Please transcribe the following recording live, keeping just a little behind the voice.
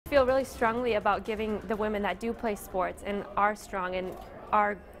feel really strongly about giving the women that do play sports and are strong and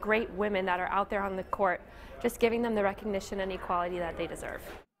are great women that are out there on the court, just giving them the recognition and equality that they deserve.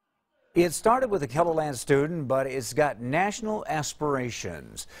 It started with a KELOLAND student, but it's got national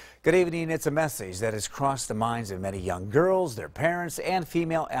aspirations. Good evening. It's a message that has crossed the minds of many young girls, their parents, and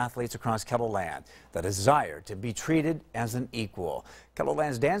female athletes across KELOLAND. The desire to be treated as an equal.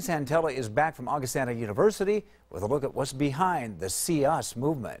 KELOLAND's Dan Santella is back from Augustana University with a look at what's behind the See Us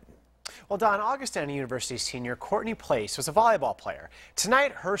movement. Well, Don, Augustana University senior Courtney Place was a volleyball player.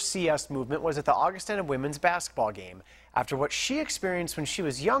 Tonight, her See Us movement was at the Augustana women's basketball game. After what she experienced when she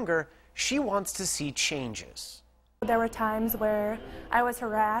was younger, she wants to see changes. There were times where I was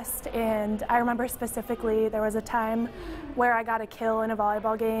harassed, and I remember specifically there was a time where I got a kill in a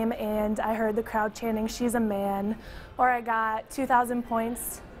volleyball game and I heard the crowd chanting, "She's a man," or I got 2,000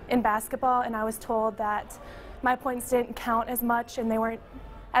 points in basketball and I was told that my points didn't count as much and they weren't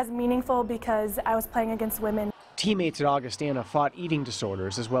as meaningful because I was playing against women. Teammates at Augustana fought eating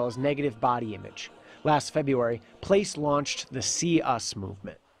disorders as well as negative body image. Last February, Place launched the See Us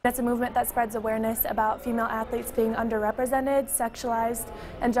movement. It's a movement that spreads awareness about female athletes being underrepresented, sexualized,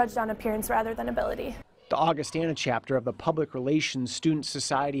 and judged on appearance rather than ability. The Augustana chapter of the Public Relations Student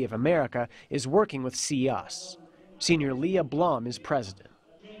Society of America is working with See Us. Senior Leah Blum is president.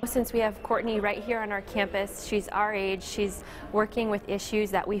 Since we have Courtney right here on our campus, she's our age, she's working with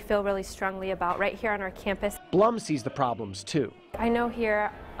issues that we feel really strongly about right here on our campus. Blum sees the problems too. I know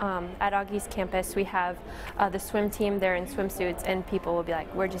here at Augie's campus we have the swim team there in swimsuits, and people will be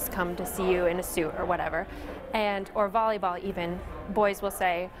like, "We're just come to see you in a suit," or whatever. Or volleyball even, boys will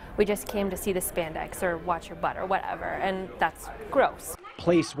say, "We just came to see the spandex," or "watch your butt," or whatever, and that's gross.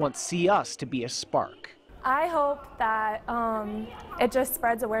 Place wants See Us to be a spark. I hope that it just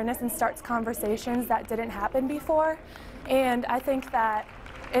spreads awareness and starts conversations that didn't happen before. And I think that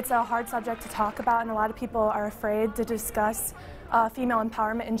it's a hard subject to talk about, and a lot of people are afraid to discuss female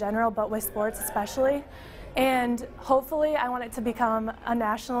empowerment in general, but with sports especially. And hopefully I want it to become a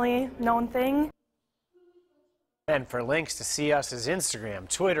nationally known thing. And for links to See Us's Instagram,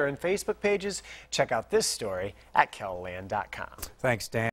 Twitter, and Facebook pages, check out this story at KELOLAND.com. Thanks, Dan.